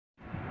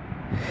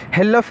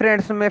Hello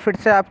friends, मैं फिर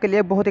से आपके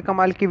लिए बहुत ही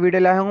कमाल की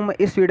वीडियो लाया हूँ।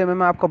 इस वीडियो में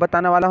मैं आपको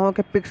बताने वाला हूँ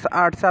कि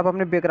पिक्सआर्ट से आप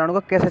अपने बैकग्राउंड को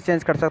कैसे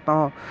चेंज कर सकता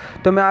हूँ।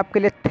 तो मैं आपके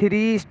लिए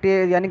 3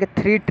 स्टेप यानी कि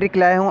 3 ट्रिक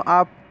लाया हूँ,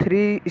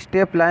 3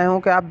 स्टेप लाए हूँ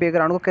कि आप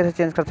बैकग्राउंड को कैसे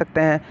चेंज कर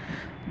सकते हैं।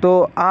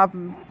 तो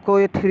आपको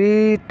ये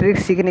 3 ट्रिक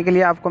सीखने के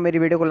लिए आपको मेरी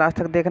वीडियो को लास्ट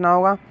तक देखना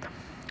होगा।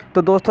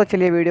 तो दोस्तों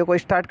चलिए वीडियो को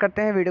स्टार्ट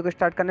करते हैं। वीडियो को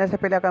स्टार्ट करने से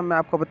पहले अगर मैं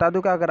आपको बता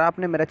दूं कि अगर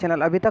आपने मेरा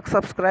चैनल अभी तक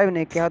सब्सक्राइब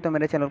नहीं किया तो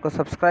मेरे चैनल को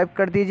सब्सक्राइब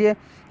कर दीजिए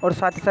और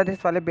साथ ही साथ इस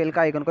वाले बेल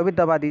का आइकन को भी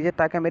दबा दीजिए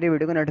ताकि मेरी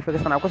वीडियो की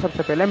नोटिफिकेशन आपको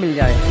सबसे पहले मिल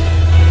जाए।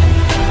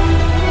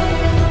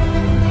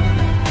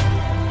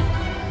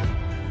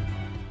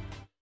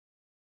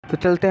 तो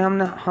चलते हैं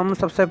हम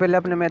सबसे पहले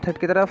अपने मेथड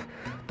की तरफ।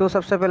 तो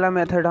सबसे पहला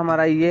मेथड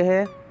हमारा ये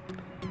है।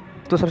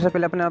 तो सबसे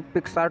पहले अपने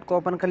पिक्सआर्ट को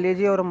ओपन कर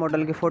लीजिए और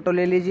मॉडल की फ़ोटो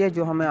ले लीजिए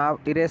जो हमें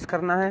इरेज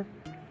करना है।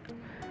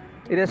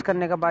 इरेज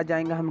करने के बाद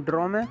जाएंगे हम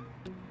ड्रॉ में,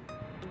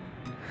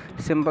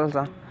 सिंपल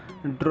सा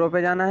ड्रॉ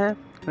पे जाना है।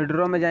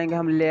 ड्रॉ में जाएंगे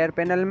हम लेयर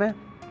पैनल में।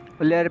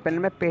 लेयर पैनल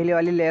में पहली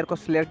वाली लेयर को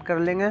सिलेक्ट कर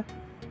लेंगे।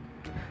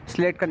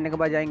 सिलेक्ट करने के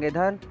बाद जाएंगे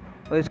इधर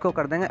और इसको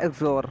कर देंगे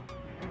एक्सोर।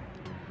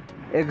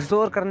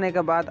 एक्सोर करने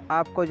के बाद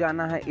आपको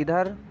जाना है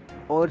इधर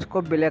और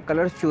इसको ब्लैक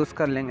कलर चूज़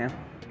कर लेंगे।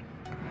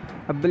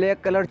 अब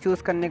ब्लैक कलर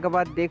चूज़ करने के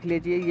बाद देख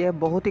लीजिए यह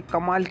बहुत ही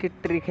कमाल की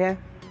ट्रिक है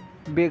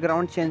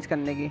बैकग्राउंड चेंज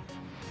करने की।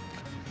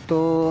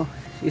 तो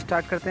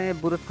स्टार्ट करते हैं।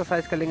 ब्रश का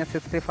साइज़ कर लेंगे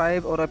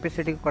 65 और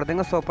ओपेसिटी को कर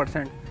देंगे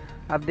 100%।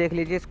 अब देख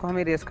लीजिए इसको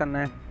हमें इरेज करना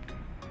है।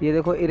 ये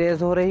देखो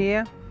इरेज हो रही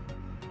है।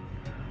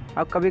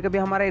 अब कभी कभी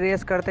हमारा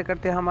इरेज करते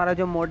करते हमारा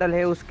जो मॉडल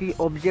है उसकी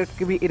ऑब्जेक्ट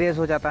की भी इरेज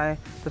हो जाता है।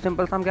 तो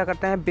सिंपल सा हम क्या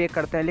करते हैं, बेक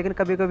करते हैं। लेकिन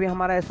कभी कभी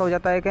हमारा ऐसा हो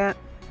जाता है कि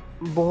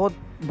बहुत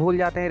भूल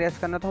जाते हैं इरेज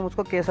करना, तो हम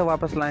उसको कैसे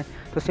वापस लाएँ।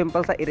 तो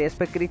सिंपल सा इरेज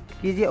पे क्लिक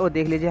कीजिए और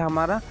देख लीजिए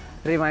हमारा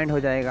रिवाइंड हो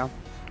जाएगा।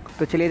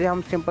 तो चलिए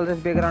हम सिंपल से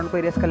इस बैकग्राउंड को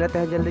इरेज कर लेते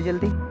हैं जल्दी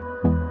जल्दी।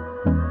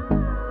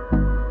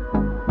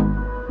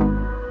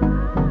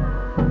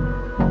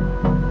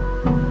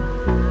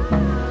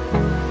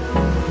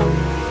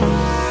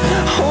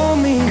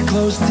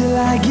 Close till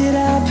I get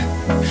up.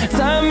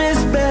 Time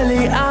is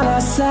barely on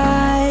our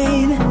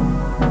side.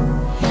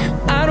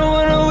 I don't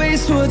wanna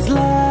waste what's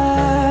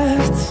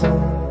left.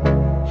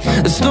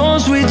 The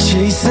storms we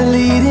chase are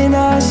leading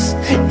us,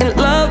 and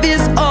love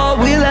is all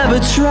we'll ever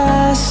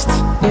trust.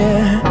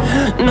 Yeah,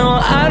 no,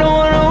 I don't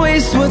wanna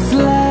waste what's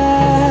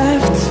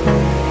left.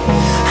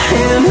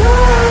 And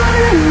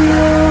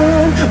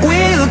on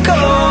we'll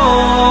go,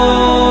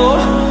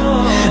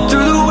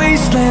 through the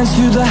wastelands,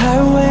 through the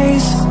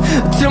highways,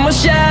 till my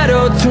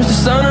shadow turns to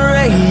sun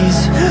rays.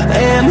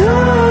 And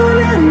on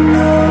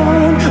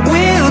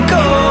we'll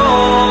go,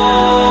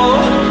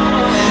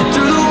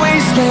 through the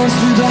wastelands,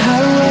 through the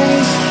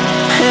highways.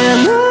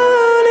 And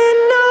on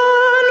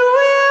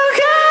we'll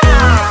go.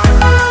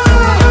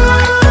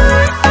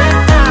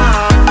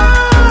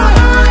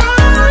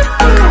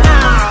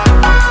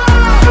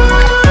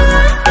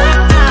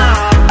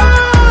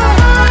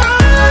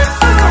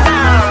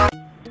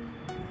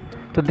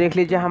 तो देख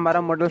लीजिए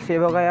हमारा model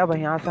save हो गया। अब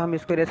यहाँ से हम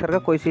इसको इरेज करके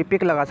कोई सी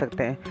पिक लगा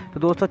सकते हैं। तो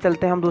दोस्तों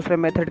चलते हैं हम दूसरे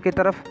मेथड की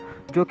तरफ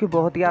जो कि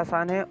बहुत ही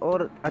आसान है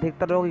और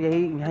अधिकतर लोग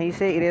यहीं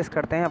से इरेज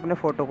करते हैं अपने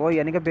फ़ोटो को,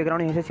 यानी कि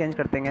बैकग्राउंड यहीं से चेंज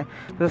करते हैं।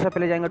 तो सबसे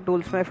पहले जाएंगे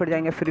टूल्स में, फिर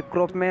जाएंगे फ्री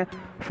क्रॉप में।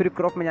 फ्री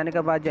क्रॉप में जाने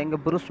के बाद जाएंगे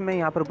ब्रश में।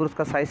 यहाँ पर ब्रश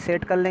का साइज़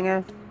सेट कर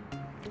लेंगे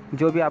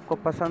जो भी आपको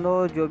पसंद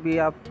हो, जो भी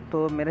आप,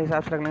 तो मेरे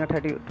हिसाब से रख लेंगे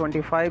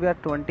 25 या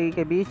 20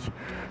 के बीच।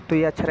 तो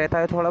ये अच्छा रहता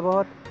है थोड़ा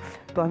बहुत।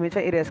 तो हम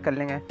इसे इरेज कर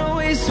लेंगे।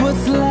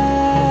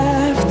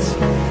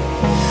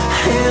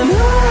 And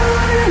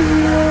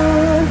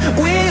on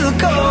we'll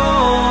go,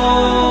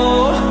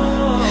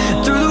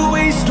 through the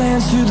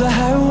wastelands, through the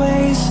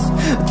highways,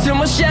 till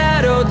my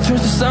shadow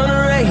turns to sun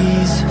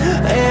rays.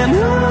 And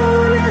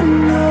on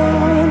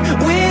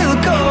we'll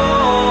go,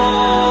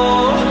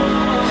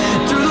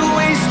 through the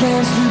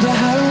wastelands, through the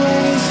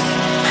highways.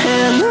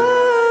 And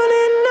on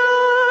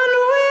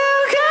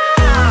we'll go.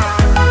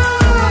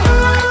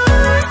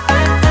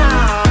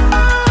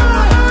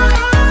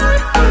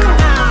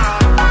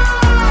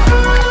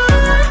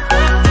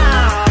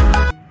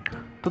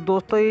 तो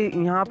दोस्तों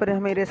यहाँ पर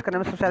हमें erase करने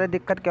में सबसे ज़्यादा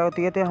दिक्कत क्या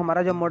होती है, तो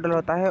हमारा जो मॉडल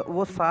होता है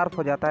वो शार्प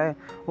हो जाता है,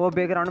 वो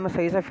बैकग्राउंड में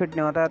सही से फिट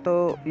नहीं होता है।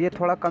 तो ये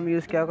थोड़ा कम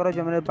यूज़ किया करो।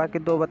 जो मैंने बाकी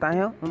 2 बताए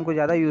हैं उनको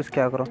ज़्यादा यूज़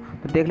किया करो।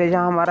 तो देख लीजिए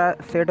हमारा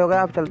सेट हो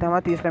गया। अब चलते हैं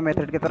हमारे तीसरे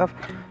मेथड की तरफ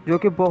जो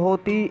कि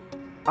बहुत ही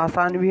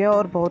आसान भी है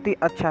और बहुत ही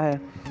अच्छा है।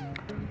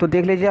 तो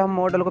देख लीजिए हम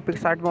मॉडल को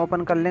पिक्सआर्ट में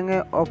ओपन कर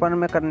लेंगे। ओपन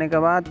में करने के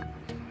बाद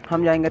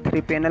हम जाएंगे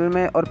 3 पैनल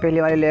में और पहली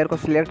वाली लेयर को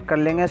सिलेक्ट कर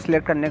लेंगे।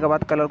 सिलेक्ट करने के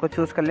बाद कलर को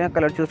चूज़ कर लेंगे।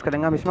 कलर चूज़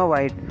करेंगे हम इसमें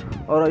वाइट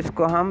और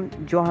इसको हम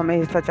जो हमें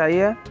हिस्सा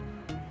चाहिए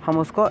हम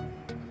उसको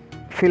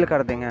फिल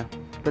कर देंगे।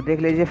 तो देख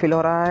लीजिए फिल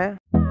हो रहा है।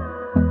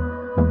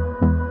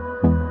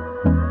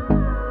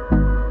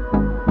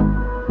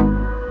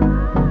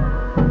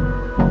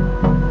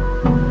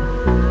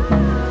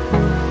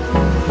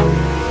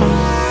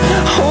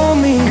 Hold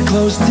me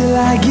close till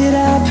I get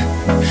up.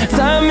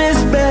 Time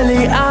is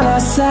barely on our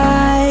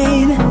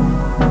side.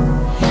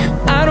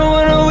 I don't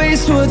wanna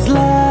waste what's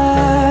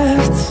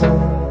left.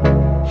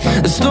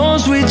 The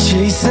storms we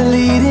chase are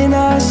leading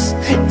us,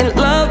 and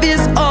love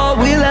is all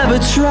we'll ever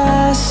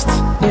trust.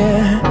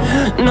 Yeah,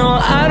 no,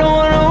 I don't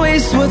wanna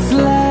waste what's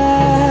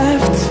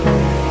left.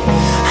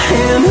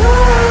 And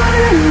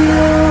on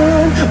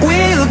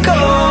we'll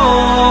go,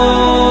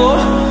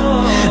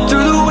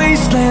 through the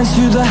wastelands,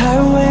 through the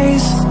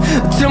highways,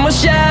 till my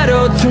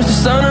shadow turns to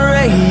sun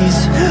rays.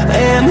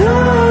 And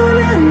on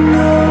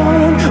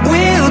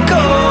we'll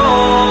go,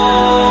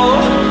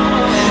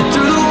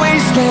 through the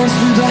wastelands,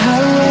 through the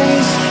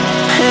highways,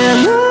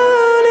 and on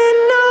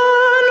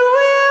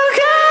we'll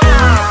go.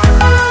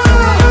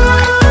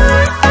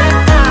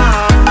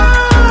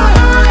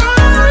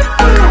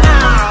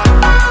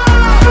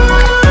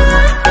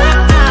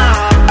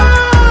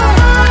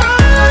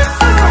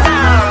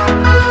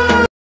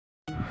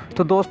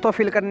 तो दोस्तों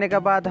fill करने के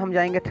बाद हम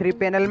जाएंगे 3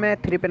 panel में।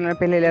 3 panel में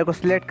पहले लेयर को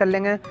सिलेक्ट कर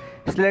लेंगे।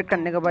 सिलेक्ट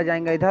करने के बाद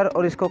जाएंगे इधर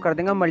और इसको कर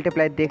देंगे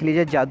मल्टीप्लाई। देख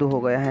लीजिए जादू हो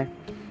गया है।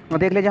 और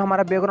देख लीजिए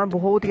हमारा बैकग्राउंड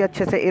बहुत ही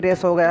अच्छे से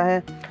इरेज हो गया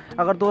है।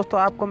 अगर दोस्तों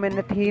आपको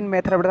मैंने 3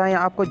 मेथड बताए,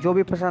 आपको जो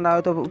भी पसंद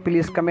आए तो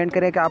प्लीज़ कमेंट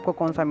करें कि आपको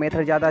कौन सा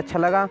मेथड ज़्यादा अच्छा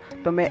लगा।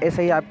 तो मैं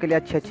ऐसे ही आपके लिए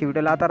अच्छी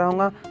वीडियो लाता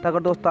रहूँगा। तो अगर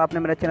दोस्तों आपने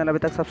मेरा चैनल अभी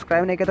तक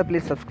सब्सक्राइब नहीं किया तो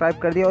प्लीज़ सब्सक्राइब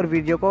कर दिए और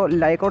वीडियो को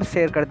लाइक और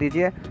शेयर कर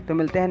दीजिए। तो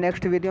मिलते हैं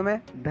नेक्स्ट वीडियो में।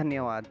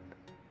 धन्यवाद।